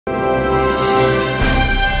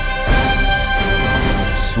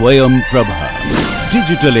Swayam Prabha.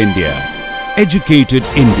 Digital India. Educated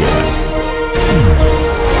India.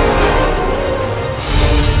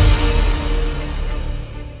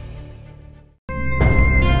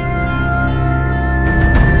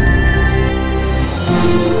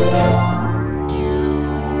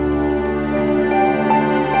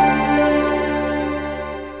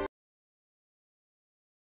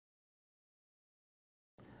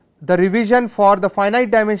 The revision for the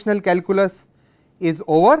finite dimensional calculus is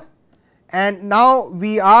over, and now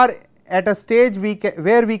we are at a stage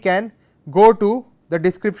where we can go to the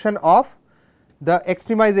description of the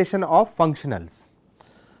extremization of functionals.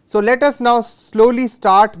 So, let us now slowly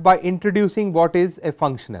start by introducing what is a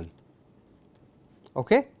functional.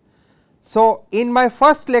 Okay. So, in my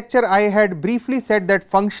first lecture I had briefly said that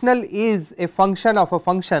functional is a function of a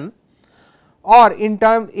function, or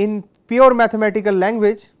in pure mathematical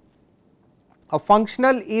language, a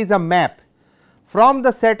functional is a map from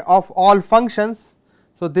the set of all functions.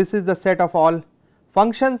 So, this is the set of all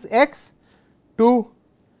functions x to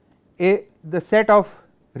the set of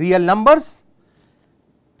real numbers,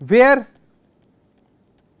 where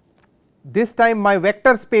this time my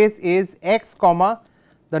vector space is x comma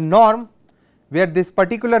the norm, where this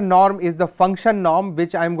particular norm is the function norm,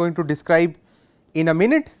 which I am going to describe in a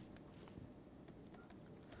minute.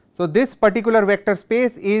 So, this particular vector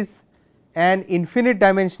space is an infinite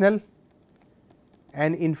dimensional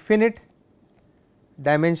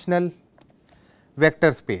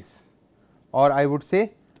vector space, or I would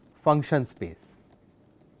say function space.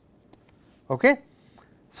 Okay.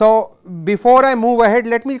 So, before I move ahead,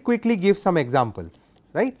 let me quickly give some examples,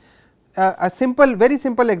 right. A simple, very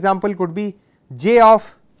simple example could be j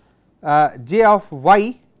of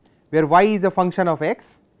y, where y is a function of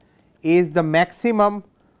x, is the maximum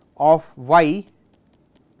of y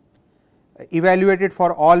evaluated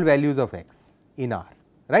for all values of x in R,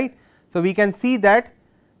 right. So, we can see that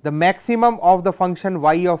the maximum of the function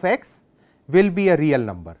y of x will be a real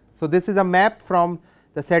number. So, this is a map from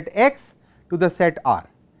the set x to the set R,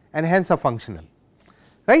 and hence a functional,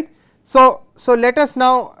 right. So, let us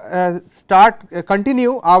now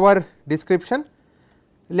continue our description.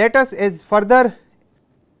 Let us as further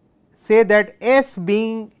say that S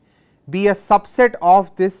be a subset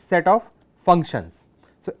of this set of functions.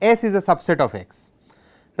 So, S is a subset of x,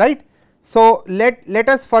 right. So, let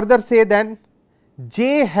us further say then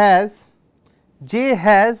J has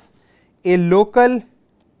a local.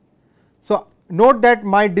 So, note that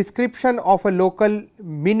my description of a local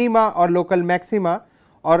minima or local maxima,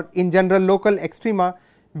 or in general local extrema,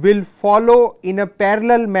 will follow in a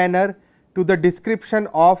parallel manner to the description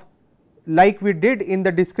of, like we did in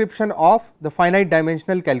the description of the finite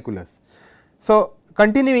dimensional calculus. So,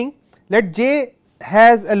 continuing, let J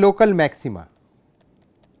has a local maxima,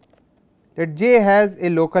 let J has a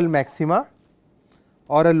local maxima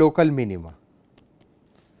or a local minima,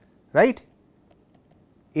 right,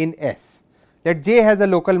 in S. Let J has a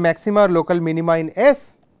local maxima or local minima in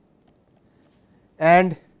S,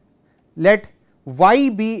 and let y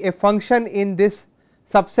be a function in this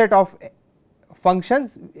subset of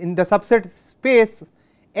functions, in the subset space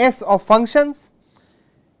S of functions,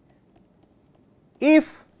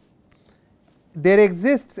 if there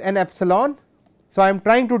exists an epsilon. So, I am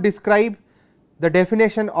trying to describe the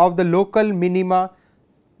definition of the local minima,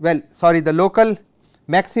 the local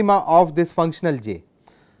maxima of this functional j.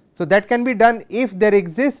 So, that can be done if there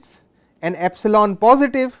exists an epsilon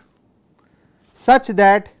positive such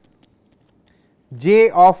that j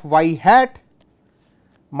of y hat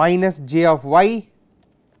minus j of y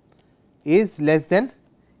is less than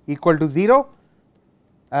equal to 0,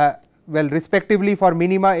 respectively for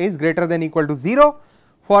minima is greater than equal to 0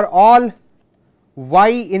 for all y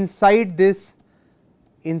inside this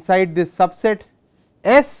subset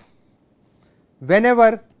S,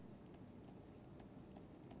 whenever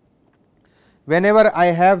I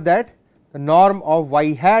have that the norm of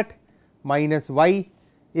y hat minus y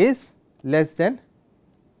is less than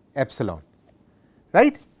epsilon,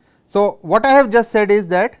 right. So, what I have just said is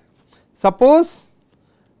that suppose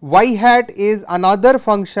y hat is another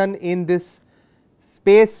function in this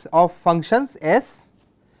space of functions S,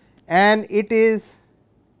 and it is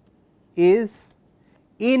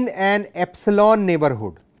in an epsilon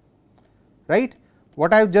neighborhood, right.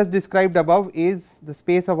 What I have just described above is the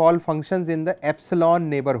space of all functions in the epsilon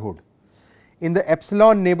neighborhood,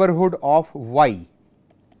 of y,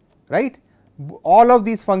 right. All of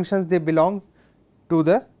these functions, they belong to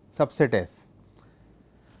the subset S.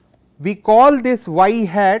 We call this y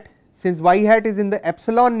hat, since y hat is in the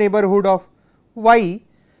epsilon neighborhood of y,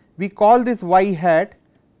 we call this y hat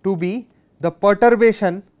to be the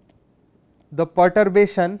perturbation the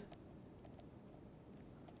perturbation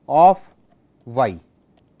of y,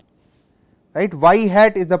 right. Y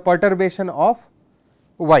hat is the perturbation of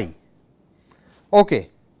y. Okay.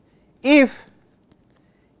 If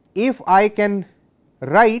I can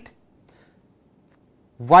write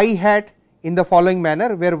y hat in the following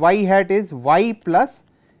manner, where y hat is y plus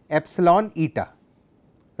epsilon eta,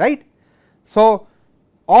 right. So,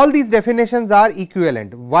 all these definitions are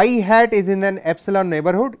equivalent. Y hat is in an epsilon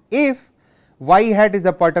neighborhood if y hat is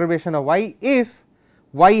the perturbation of y, if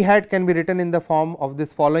y hat can be written in the form of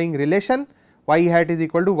this following relation, y hat is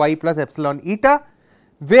equal to y plus epsilon eta,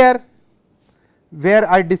 where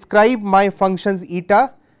I describe my functions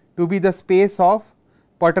eta to be the space of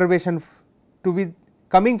perturbation, to be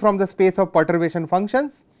coming from the space of perturbation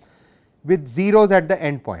functions with zeros at the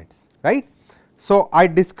end points, right. So, I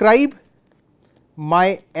describe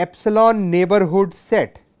my epsilon neighborhood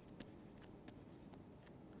set,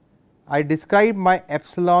 I describe my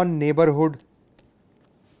epsilon neighborhood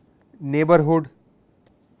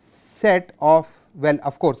set of, well,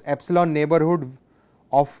 of course, epsilon neighborhood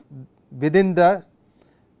of within the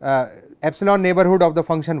epsilon neighborhood of the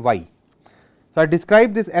function y. So, I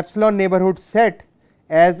describe this epsilon neighborhood set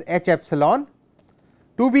as h epsilon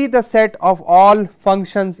to be the set of all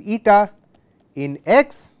functions eta in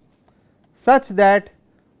x such that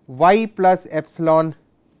y plus epsilon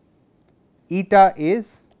eta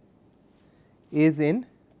is in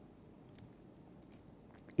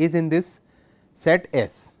this set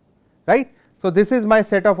S, right. So, this is my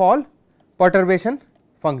set of all perturbation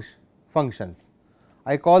functions.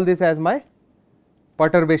 I call this as my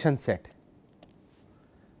perturbation set,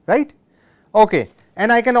 right. Okay.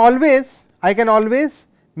 And I can always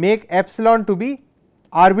make epsilon to be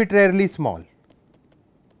arbitrarily small,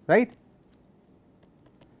 right,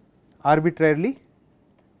 arbitrarily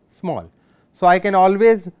small. So, I can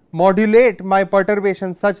always modulate my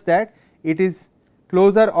perturbation such that it is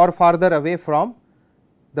closer or farther away from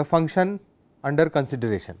the function under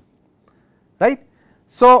consideration, right.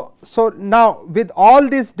 So, now with all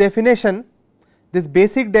this definition, this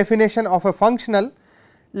basic definition of a functional,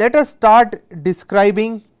 let us start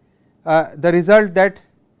describing the result that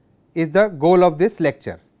is the goal of this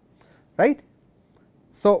lecture, right.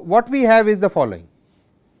 So, what we have is the following.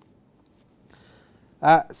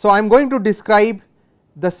 So, I am going to describe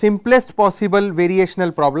the simplest possible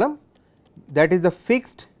variational problem, that is the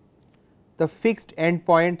fixed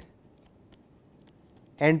endpoint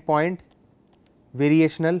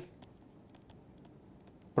variational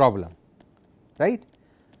problem, right.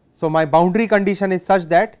 So, my boundary condition is such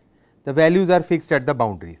that the values are fixed at the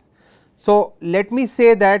boundaries. So, let me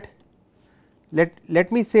say that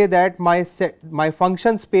my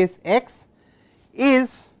function space x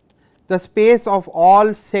is the space of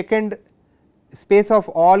all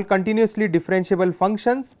continuously differentiable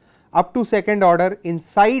functions up to second order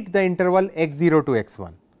inside the interval x0 to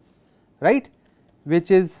x1, right,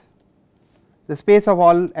 which is the space of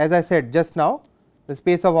all, as I said just now, the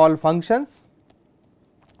space of all functions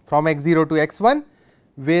from x0 to x1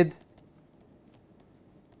 with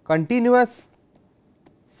continuous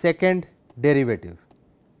second derivative,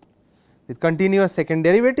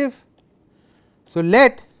 So,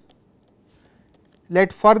 let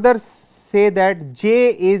further say that J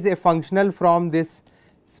is a functional from this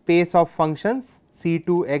space of functions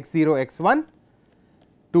C2 x0 x1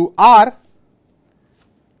 to R.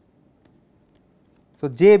 So,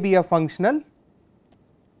 J be a functional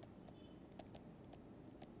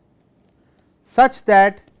such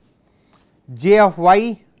that J of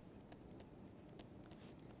y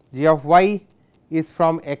is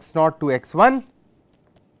from x0 to x1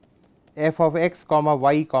 f of x comma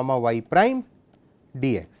y prime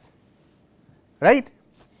dx, right,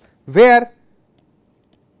 where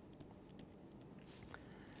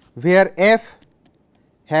f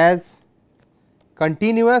has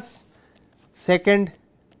continuous second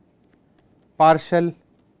partial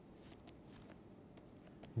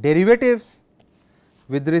derivatives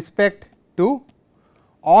with respect to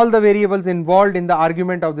all the variables involved in the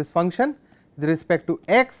argument of this function with respect to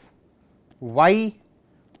x, y,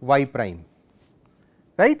 y prime,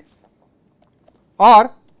 right.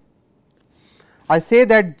 Or I say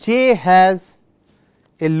that J has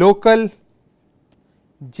a local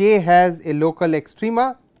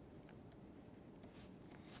extrema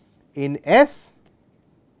in S,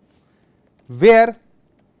 where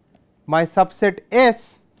my subset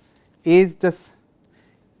S is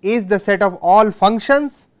the set of all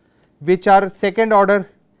functions which are second order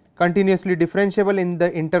continuously differentiable in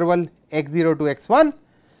the interval x0 to x1,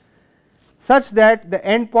 such that the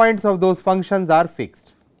endpoints of those functions are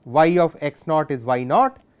fixed. Y of x naught is y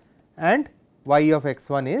naught and y of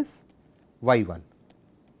x1 is y1.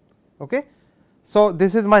 Okay. So,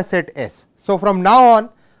 this is my set S. So, from now on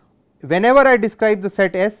whenever I describe the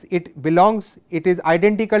set S, it is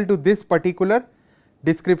identical to this particular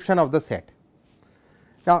description of the set.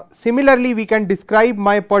 Now, similarly we can describe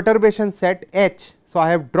my perturbation set H. So, I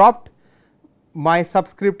have dropped my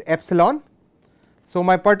subscript epsilon. So,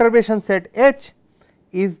 my perturbation set H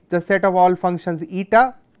is the set of all functions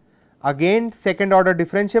eta, again second order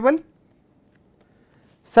differentiable,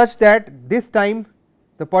 such that this time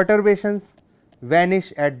the perturbations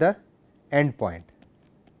vanish at the end point.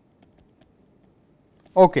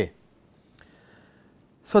 Okay.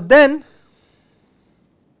 So, then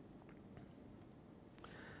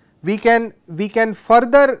we can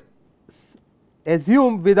further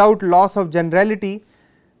assume without loss of generality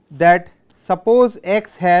that suppose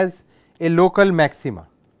x has a local maxima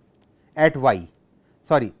at y,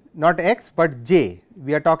 sorry not x but j,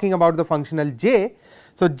 we are talking about the functional j.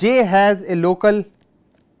 So, j has a local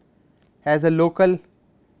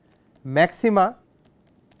maxima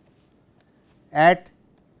at,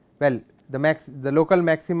 well, the local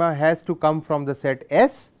maxima has to come from the set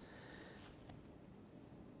S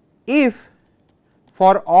if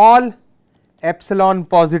for all epsilon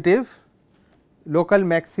positive local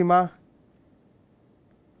maxima,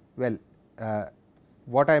 well,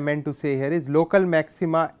 what I meant to say here is local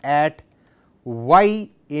maxima at y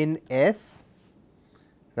in S,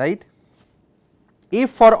 right.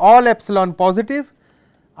 If for all epsilon positive,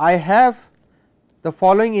 I have the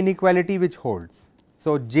following inequality which holds.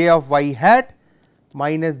 So, j of y hat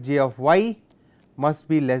minus j of y must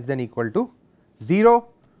be less than equal to 0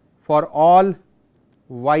 for all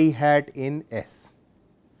y hat in S,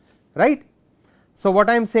 right. So, what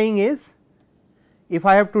I am saying is, if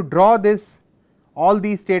I have to draw this all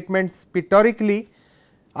these statements pictorically,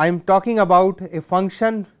 I am talking about a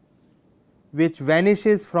function which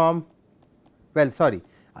vanishes from, well, sorry,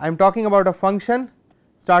 I am talking about a function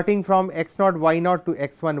starting from x naught y naught to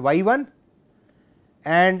x 1 y 1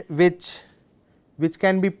 and which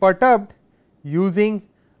can be perturbed using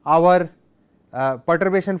our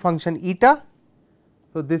perturbation function eta.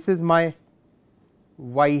 So, this is my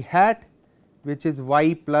y hat which is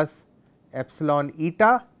y plus epsilon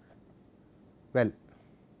eta. Well,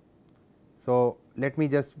 so let me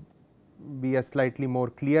just be a slightly more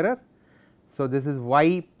clearer. So, this is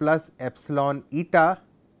y plus epsilon eta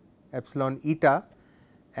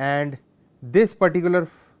and this particular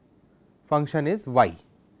function is y,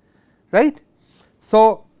 right.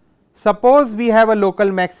 So, suppose we have a local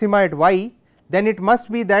maxima at y, then it must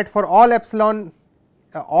be that for all epsilon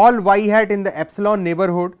all y hat in the epsilon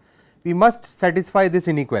neighborhood we must satisfy this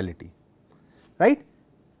inequality, right,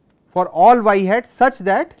 for all y hat such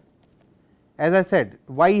that, as I said,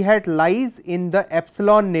 y hat lies in the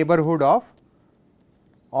epsilon neighborhood of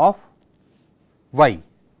y,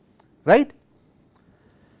 right.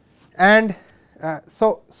 And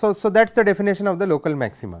so that is the definition of the local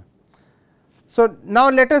maxima. So, now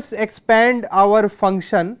let us expand our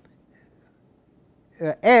function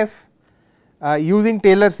f using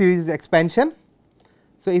Taylor series expansion.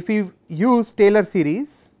 So, if we use Taylor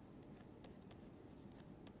series,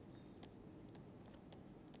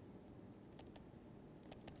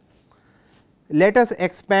 let us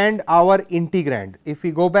expand our integrand. If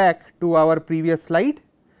we go back to our previous slide,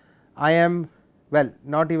 I am, well,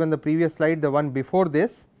 not even the previous slide, the one before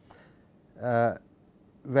this,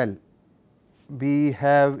 well, we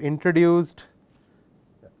have introduced,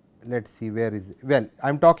 let us see where is it, well, I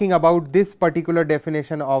am talking about this particular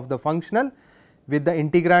definition of the functional with the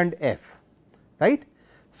integrand f, right.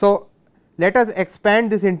 So, let us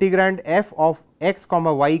expand this integrand f of x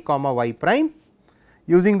comma y prime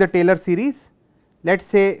using the Taylor series. Let us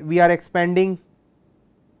say we are expanding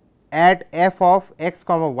at f of x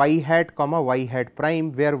comma y hat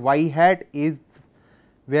prime, where y hat is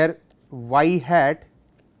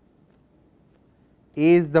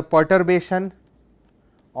the perturbation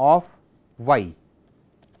of y.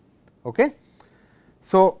 Okay.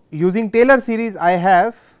 So, using Taylor series I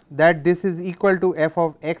have that this is equal to f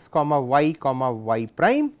of x comma y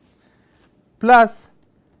prime plus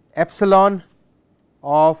epsilon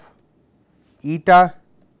of eta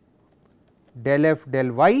del f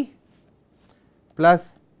del y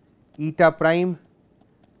plus eta prime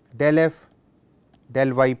del f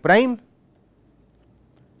del y prime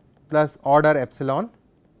plus order epsilon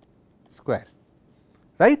square,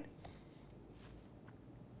 right.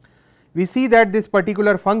 We see that this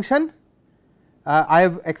particular function I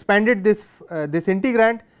have expanded this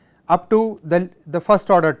integrand up to the first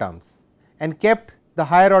order terms and kept the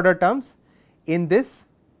higher order terms in this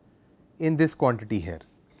quantity here.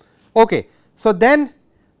 Okay. So, then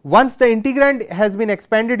once the integrand has been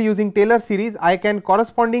expanded using Taylor series, I can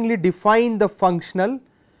correspondingly define the functional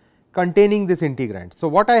containing this integrand. So,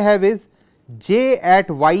 what I have is j at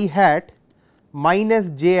y hat minus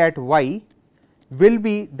j at y will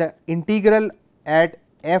be the integral at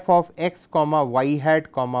f of x comma y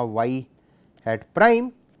hat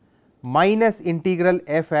prime minus integral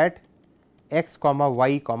f at x comma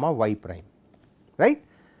y prime, right.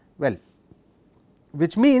 Well,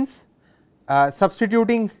 which means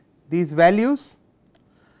substituting these values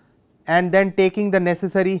and then taking the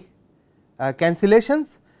necessary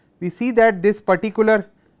cancellations, we see that this particular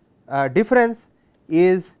difference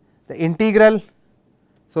is the integral.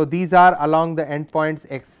 So, these are along the endpoints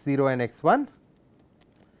x 0 and x 1.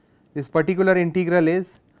 This particular integral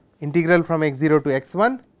is integral from x 0 to x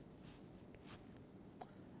 1,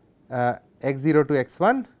 x 0 to x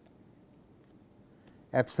 1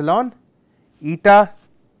 epsilon eta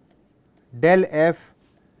del f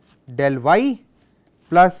del y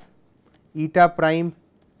plus eta prime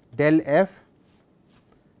del f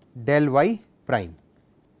del y prime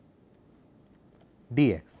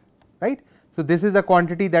dx, right. So, this is the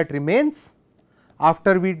quantity that remains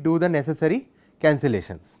after we do the necessary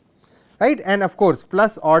cancellations, right, and of course,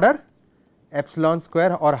 plus order epsilon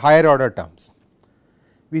square or higher order terms.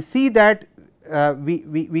 We see that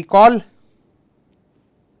we call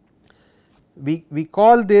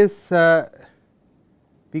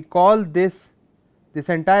this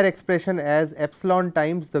entire expression as epsilon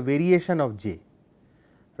times the variation of j,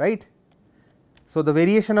 right. So, the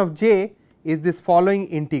variation of j is this following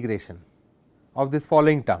integration of this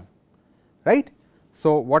following term, right.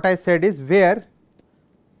 So, what I said is where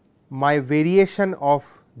my variation of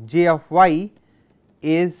j of y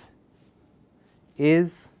is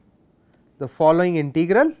the following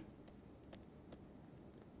integral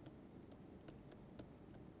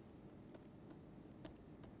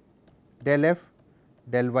del f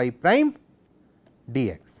del y prime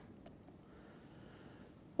dx.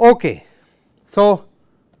 Okay. So,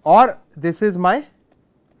 or this is my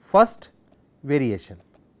first variation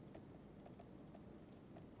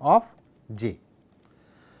of j.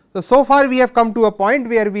 So far we have come to a point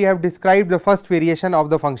where we have described the first variation of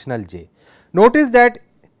the functional j. Notice that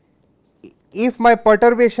if my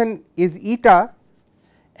perturbation is eta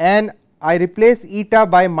and I replace eta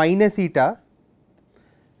by minus eta,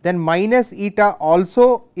 then minus eta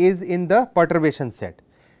also is in the perturbation set,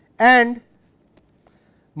 and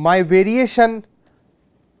my variation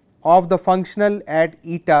of the functional at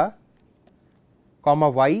eta comma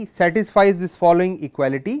y satisfies this following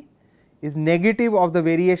equality is negative of the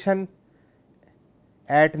variation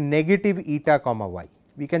at negative eta comma y.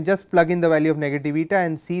 We can just plug in the value of negative eta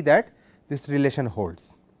and see that this relation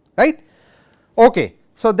holds, right. Okay.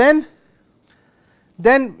 So, then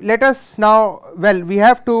let us now, well, we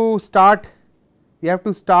have to start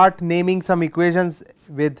naming some equations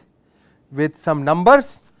with some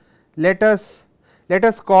numbers. Let us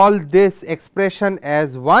call this expression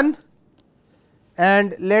as 1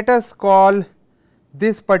 and let us call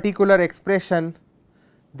this particular expression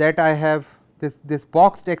that I have this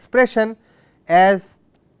boxed expression as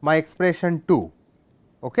my expression 2.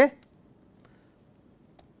 Okay.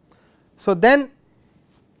 So, then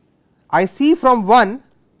I see from 1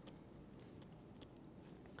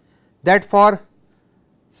 that for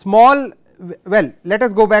small, well, let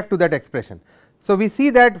us go back to that expression. So, we see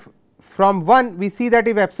that from 1 we see that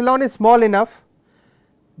if epsilon is small enough,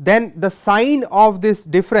 then the sign of this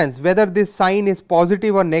difference, whether this sign is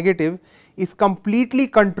positive or negative, is completely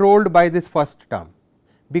controlled by this first term,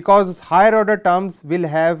 because higher order terms will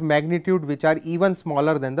have magnitude which are even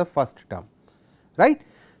smaller than the first term, right.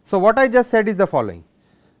 So, what I just said is the following.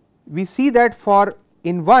 We see that for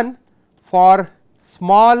in 1 for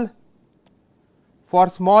small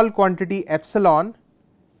quantity epsilon,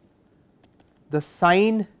 the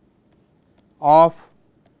sign of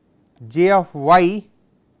j of y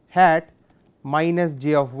hat minus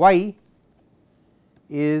j of y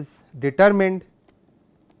is determined,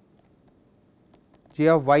 j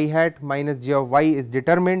of y hat minus j of y is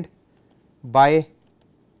determined by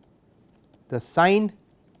the sign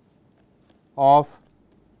of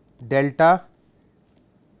delta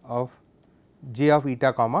of j of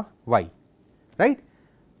eta comma y, right.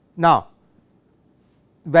 Now,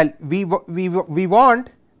 well, we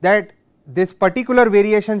want that this particular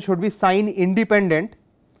variation should be sign independent,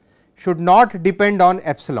 should not depend on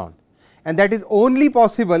epsilon, and that is only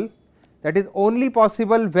possible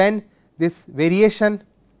when this variation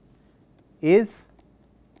is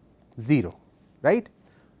 0, right,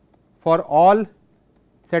 for all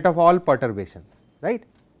set of all perturbations, right.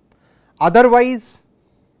 Otherwise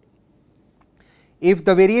if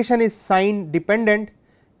the variation is sign dependent,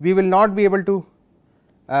 we will not be able to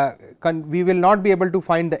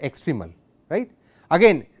find the extremal, right.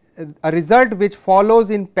 Again, a result which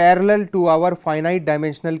follows in parallel to our finite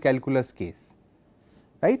dimensional calculus case,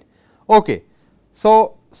 right. Okay.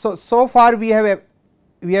 So far we have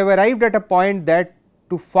arrived at a point that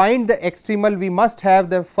to find the extremal we must have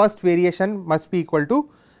the first variation must be equal to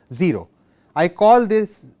 0. I call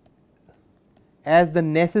this as the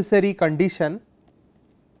necessary condition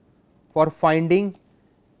for finding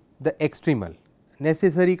the extremal,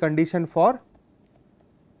 necessary condition for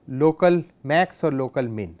local max or local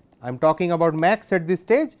min. I am talking about max at this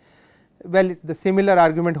stage, well the similar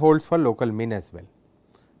argument holds for local min as well,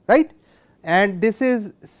 right. And this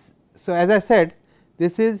is, so as I said,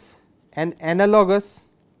 this is an analogous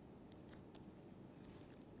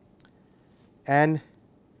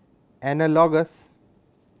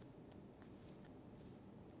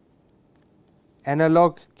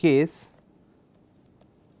analog case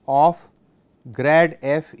of grad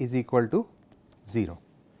f is equal to 0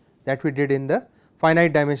 that we did in the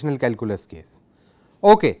finite dimensional calculus case.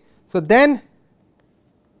 Okay. So then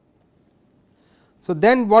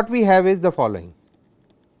what we have is the following.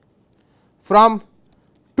 From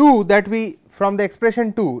 2 that we, from the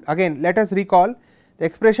expression 2, again let us recall the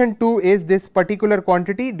expression 2 is this particular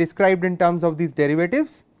quantity described in terms of these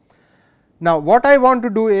derivatives. Now what I want to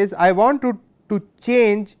do is I want to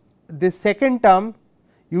change this second term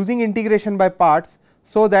using integration by parts,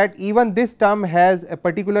 so that even this term has a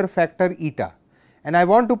particular factor eta, and I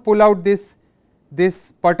want to pull out this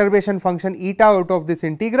perturbation function eta out of this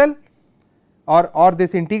integral or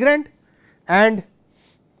this integrand and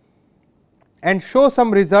show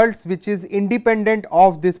some results which is independent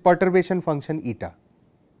of this perturbation function eta.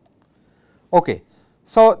 Okay.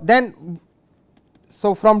 So then,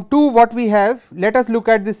 so from 2 what we have, let us look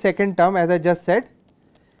at this second term as I just said,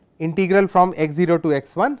 integral from x0 to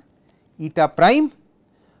x1 eta prime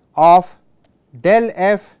of del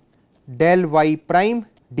f del y prime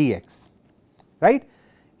dx, right.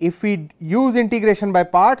 If we use integration by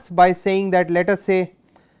parts by saying that, let us say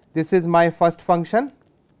this is my first function,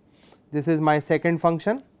 this is my second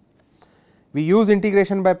function, we use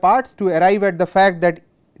integration by parts to arrive at the fact that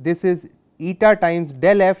this is eta times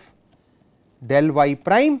del f del y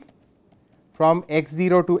prime from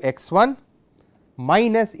x0 to x1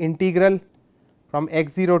 minus integral from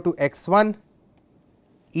x0 to x1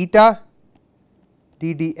 eta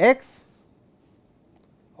d dx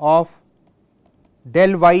of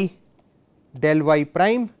del y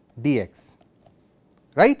prime dx,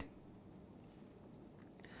 right.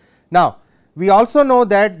 Now we also know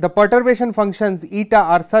that the perturbation functions eta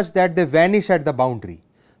are such that they vanish at the boundary.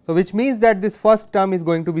 So which means that this first term is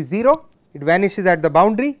going to be 0, it vanishes at the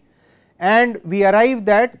boundary, and we arrive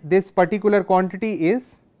that this particular quantity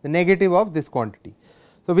is the negative of this quantity.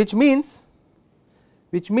 So which means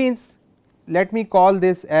let me call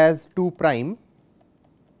this as 2 prime.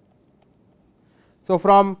 So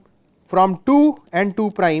from 2 and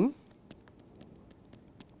 2 prime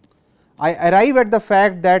I arrive at the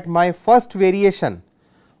fact that my first variation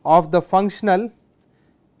of the functional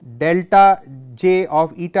delta j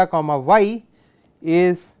of eta comma y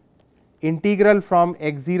is integral from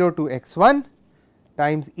x0 to x1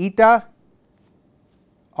 times eta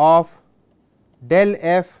of del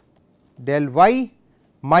f del y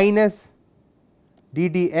minus d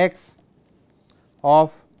dx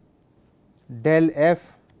of del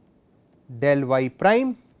f del y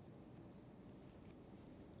prime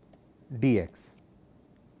dx,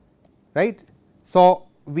 right. So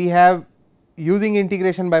we have, using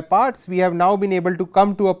integration by parts, we have now been able to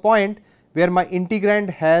come to a point where my integrand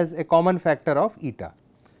has a common factor of eta,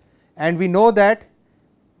 and we know that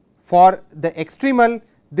for the extremal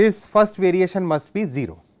this first variation must be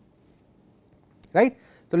 0, right.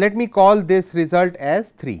 So let me call this result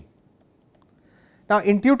as 3. Now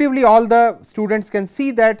intuitively all the students can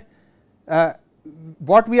see that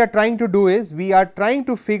what we are trying to do is we are trying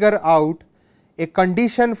to figure out a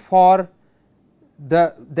condition for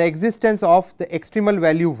the existence of the extremal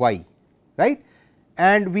value y, right,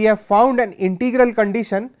 and we have found an integral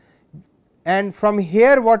condition, and from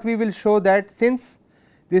here what we will show that since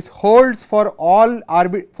this holds for all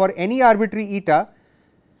for any arbitrary eta,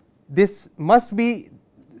 this must be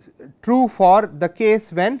true for the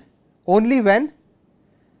case when only when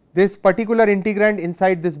this particular integrand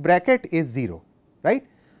inside this bracket is 0, right.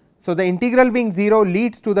 So the integral being 0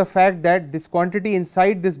 leads to the fact that this quantity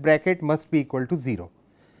inside this bracket must be equal to 0,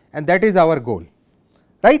 and that is our goal,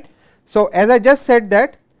 right. So as I just said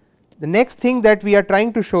that the next thing that we are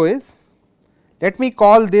trying to show is, let me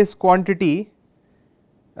call this quantity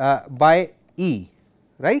by E,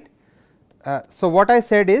 right. So, what I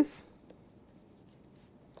said is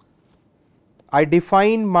I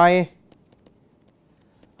define my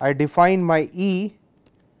E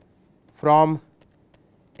from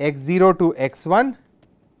x0 to x1,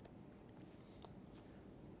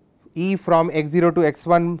 E from x0 to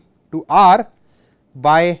x1 to R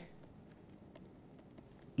by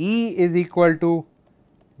E is equal to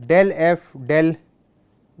del f del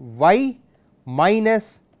y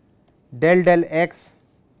minus del x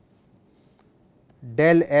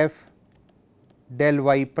del f del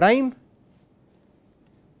y prime,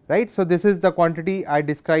 right. So, this is the quantity I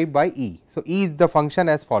describe by E. So, E is the function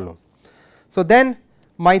as follows. So, then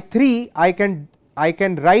my 3 I can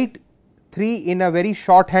write 3 in a very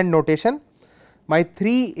shorthand notation. My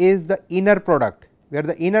 3 is the inner product, where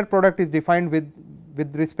the inner product is defined with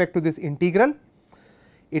respect to this integral.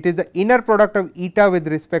 It is the inner product of eta with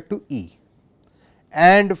respect to E,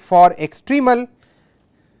 and for extremal.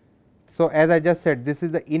 So, as I just said, this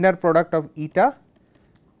is the inner product of eta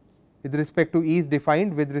with respect to E is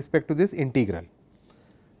defined with respect to this integral,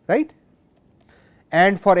 right.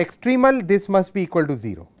 And for extremal, this must be equal to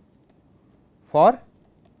 0 for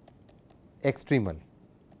extremal.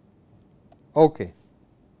 Okay.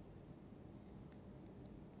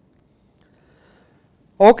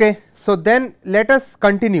 Okay. So, then let us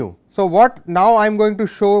continue. So, what now I am going to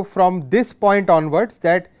show from this point onwards,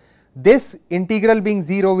 that this integral being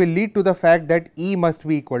 0 will lead to the fact that E must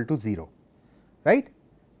be equal to 0, right.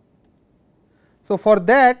 So, for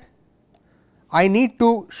that I need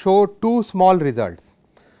to show two small results.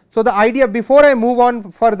 So, the idea, before I move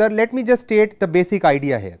on further, let me just state the basic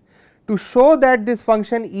idea here. To show that this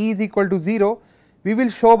function E is equal to 0, we will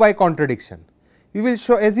show by contradiction. We will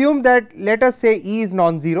assume that, let us say E is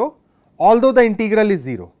non-zero, although the integral is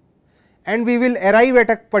 0, and we will arrive at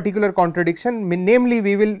a particular contradiction, namely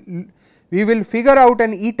we will figure out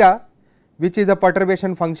an eta which is a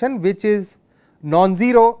perturbation function which is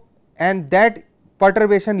non-zero, and that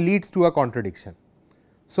perturbation leads to a contradiction.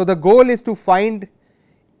 So, the goal is to find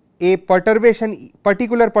a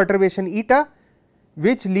particular perturbation eta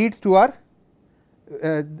which leads to our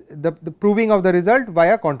the proving of the result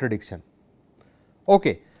via contradiction.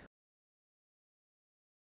 Okay.